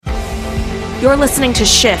You're listening to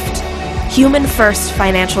Shift, Human First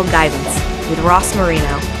Financial Guidance with Ross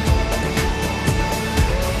Marino.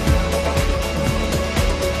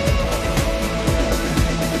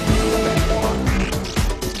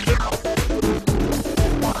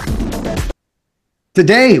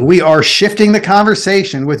 Today, we are shifting the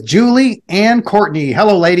conversation with Julie and Courtney.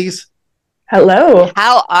 Hello, ladies. Hello.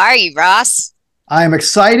 How are you, Ross? I'm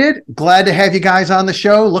excited. Glad to have you guys on the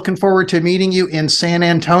show. Looking forward to meeting you in San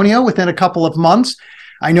Antonio within a couple of months.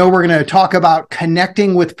 I know we're going to talk about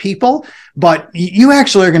connecting with people, but you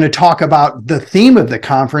actually are going to talk about the theme of the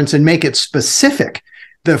conference and make it specific.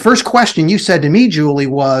 The first question you said to me, Julie,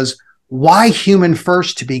 was, why human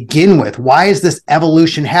first to begin with? Why is this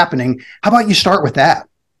evolution happening? How about you start with that?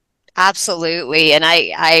 Absolutely. And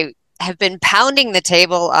I have been pounding the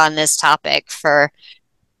table on this topic for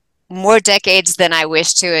more decades than I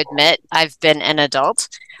wish to admit. I've been an adult.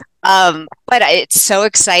 But it's so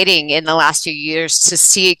exciting in the last few years to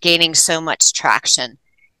see it gaining so much traction.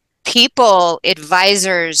 People,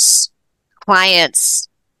 advisors, clients,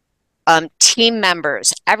 team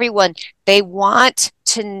members, everyone, they want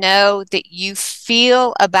to know that you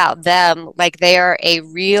feel about them like they are a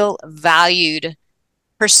real valued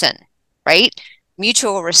person, right?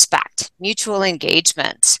 Mutual respect, mutual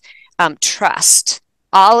engagement, trust.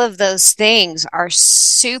 All of those things are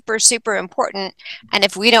super, super important. And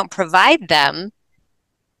if we don't provide them,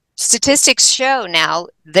 statistics show now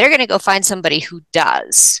they're going to go find somebody who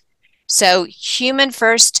does. So human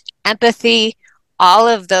first, empathy, all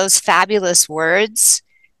of those fabulous words,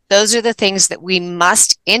 those are the things that we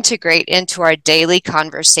must integrate into our daily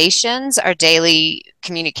conversations, our daily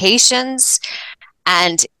communications.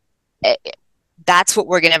 And that's what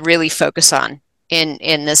we're going to really focus on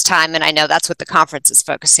in this time. And I know that's what the conference is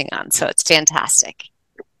focusing on. So it's fantastic.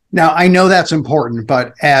 Now, I know that's important,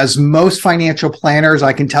 but as most financial planners,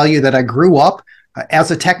 I can tell you that I grew up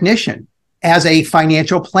as a technician, as a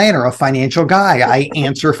financial planner, a financial guy. I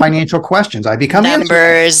answer financial questions. I become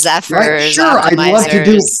numbers, Zephyrs, right? Sure,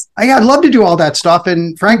 I'd love to do all that stuff.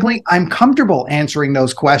 And frankly, I'm comfortable answering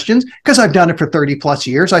those questions because I've done it for 30 plus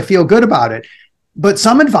years. I feel good about it. But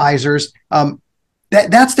some advisors,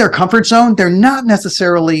 that's their comfort zone. They're not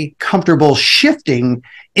necessarily comfortable shifting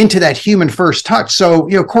into that human first touch. So,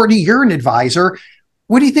 Courtney, you're an advisor.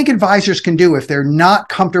 What do you think advisors can do if they're not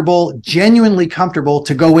comfortable, genuinely comfortable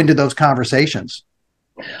to go into those conversations?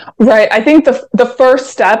 Right. I think the first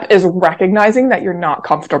step is recognizing that you're not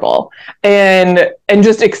comfortable and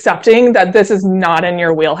just accepting that this is not in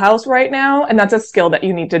your wheelhouse right now. And that's a skill that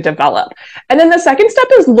you need to develop. And then the second step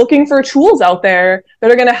is looking for tools out there that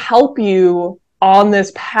are going to help you on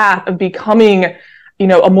this path of becoming,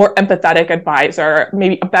 a more empathetic advisor,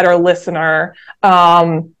 maybe a better listener,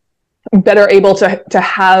 better able to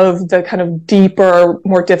have the kind of deeper,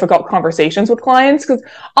 more difficult conversations with clients. Because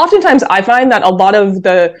oftentimes I find that a lot of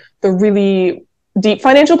the really deep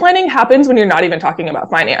financial planning happens when you're not even talking about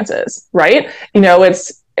finances, right?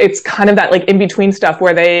 It's kind of that like in between stuff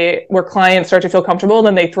where clients start to feel comfortable and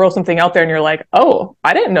then they throw something out there and you're like, oh,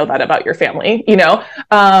 I didn't know that about your family,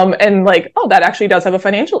 and like, oh, that actually does have a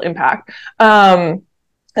financial impact.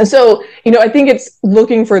 And so, I think it's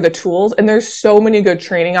looking for the tools, and there's so many good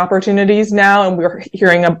training opportunities now, and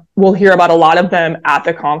we'll hear about a lot of them at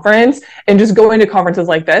the conference, and just going to conferences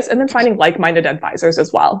like this and then finding like-minded advisors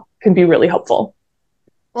as well can be really helpful.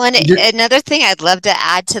 Well, and another thing I'd love to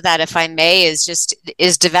add to that, if I may,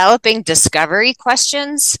 is developing discovery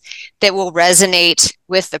questions that will resonate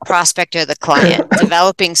with the prospect or the client,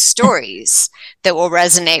 developing stories that will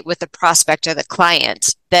resonate with the prospect or the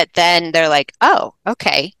client, that then they're like, oh,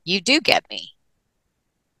 okay, you do get me.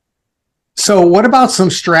 So what about some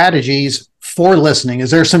strategies for listening? Is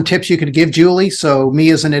there some tips you could give, Julie? So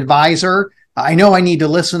me as an advisor, I know I need to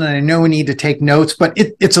listen and I know I need to take notes, but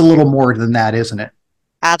it's a little more than that, isn't it?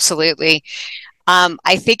 Absolutely.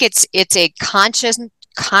 I think it's a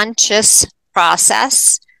conscious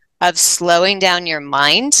process of slowing down your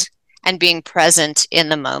mind and being present in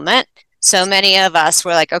the moment. So many of us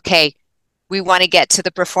were like, okay, we want to get to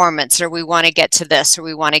the performance, or we want to get to this, or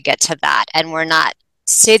we want to get to that. And we're not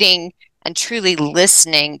sitting and truly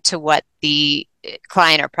listening to what the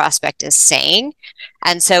client or prospect is saying.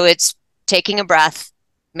 And so it's taking a breath,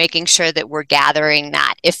 making sure that we're gathering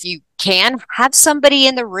that. If you can, have somebody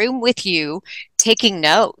in the room with you taking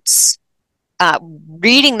notes,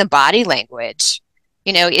 reading the body language.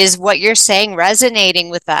 Is what you're saying resonating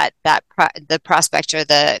with the prospect or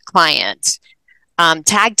the client?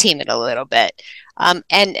 Tag team it a little bit.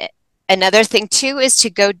 And another thing too is to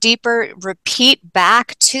go deeper, repeat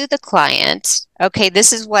back to the client. Okay,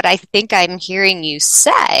 this is what I think I'm hearing you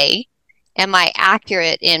say. Am I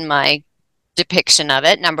accurate in my depiction of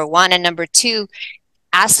it, number one. And number two,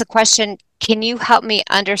 ask the question, can you help me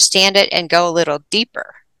understand it and go a little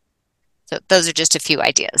deeper? So those are just a few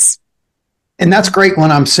ideas. And that's great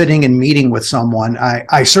when I'm sitting and meeting with someone.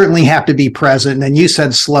 I certainly have to be present. And you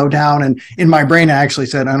said slow down. And in my brain, I actually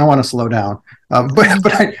said, I don't want to slow down.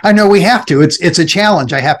 But I know we have to. It's a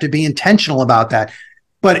challenge. I have to be intentional about that.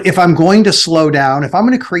 But if I'm going to slow down, if I'm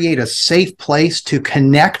going to create a safe place to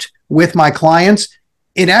connect with my clients,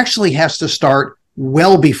 it actually has to start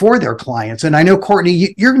well before their clients. And I know,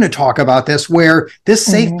 Courtney, you're going to talk about this, where this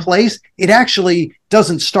safe place, it actually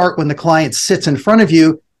doesn't start when the client sits in front of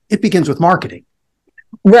you. It begins with marketing.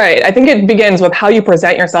 Right. I think it begins with how you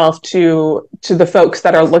present yourself to the folks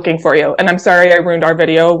that are looking for you. And I'm sorry I ruined our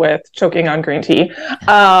video with choking on green tea.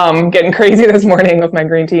 Getting crazy this morning with my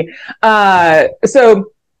green tea.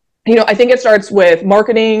 So, I think it starts with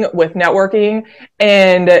marketing, with networking,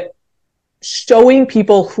 and showing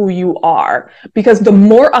people who you are, because the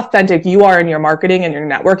more authentic you are in your marketing and your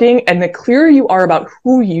networking, and the clearer you are about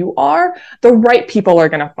who you are, the right people are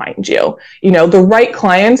going to find you. The right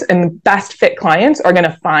clients and best fit clients are going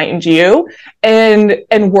to find you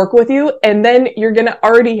and work with you. And then you're going to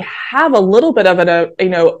already have a little bit of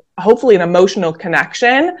hopefully an emotional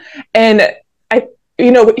connection. And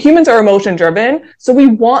humans are emotion driven. So we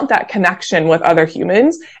want that connection with other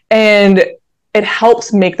humans, and it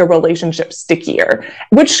helps make the relationship stickier,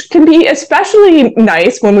 which can be especially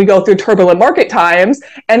nice when we go through turbulent market times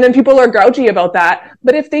and then people are grouchy about that.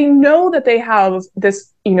 But if they know that they have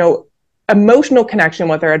this, emotional connection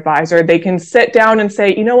with their advisor, they can sit down and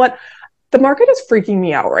say, you know what, the market is freaking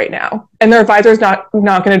me out right now. And their advisor is not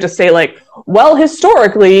going to just say like, well,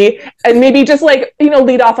 historically, and maybe just like,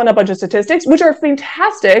 lead off on a bunch of statistics, which are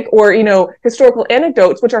fantastic, or, historical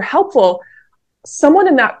anecdotes, which are helpful. Someone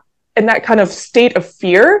in that kind of state of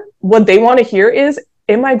fear, what they want to hear is,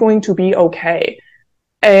 am I going to be okay?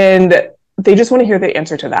 And they just want to hear the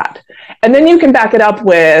answer to that. And then you can back it up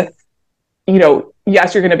with,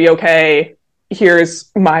 yes, you're going to be okay.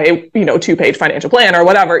 Here's my, 2-page financial plan or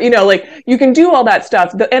whatever, you can do all that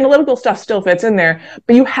stuff. The analytical stuff still fits in there,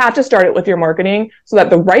 but you have to start it with your marketing so that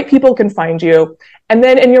the right people can find you. And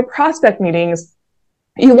then in your prospect meetings,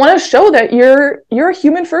 you want to show that you're a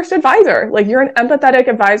human first advisor, like you're an empathetic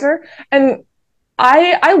advisor. And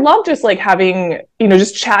I love just like having,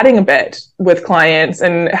 just chatting a bit with clients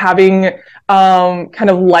and having kind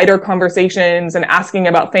of lighter conversations and asking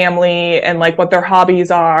about family and like what their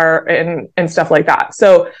hobbies are and stuff like that.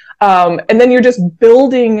 So, and then you're just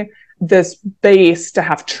building this base to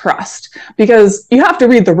have trust, because you have to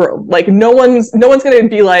read the room. Like no one's going to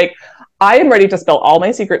be like, I am ready to spill all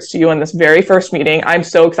my secrets to you in this very first meeting. I'm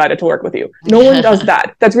so excited to work with you. No one does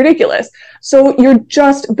that. That's ridiculous. So you're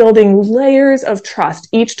just building layers of trust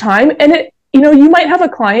each time. And you might have a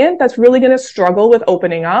client that's really going to struggle with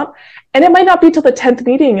opening up, and it might not be till the 10th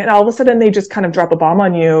meeting, and all of a sudden they just kind of drop a bomb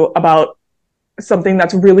on you about something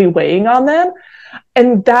that's really weighing on them.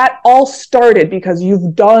 And that all started because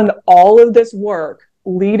you've done all of this work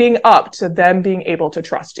leading up to them being able to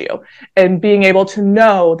trust you and being able to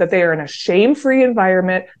know that they are in a shame-free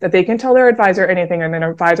environment, that they can tell their advisor anything, and their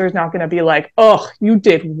advisor is not going to be like, oh, you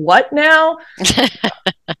did what now?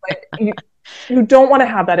 You don't want to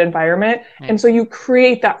have that environment. And so you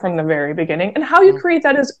create that from the very beginning. And how you create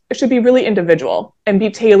that it should be really individual and be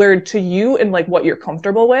tailored to you and like what you're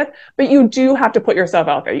comfortable with. But you do have to put yourself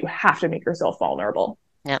out there. You have to make yourself vulnerable.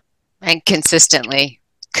 Yeah. And consistently.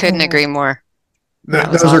 Couldn't agree more.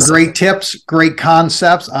 Those awesome. Are great tips, great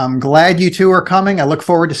concepts. I'm glad you two are coming. I look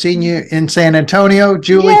forward to seeing you in San Antonio.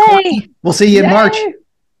 Julie, Courtney, we'll see you in March.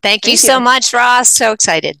 Thank you so much, Ross. So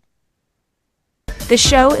excited. This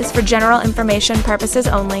show is for general information purposes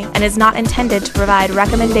only and is not intended to provide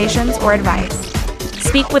recommendations or advice.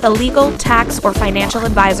 Speak with a legal, tax, or financial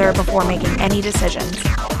advisor before making any decisions.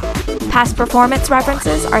 Past performance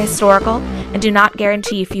references are historical and do not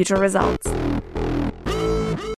guarantee future results.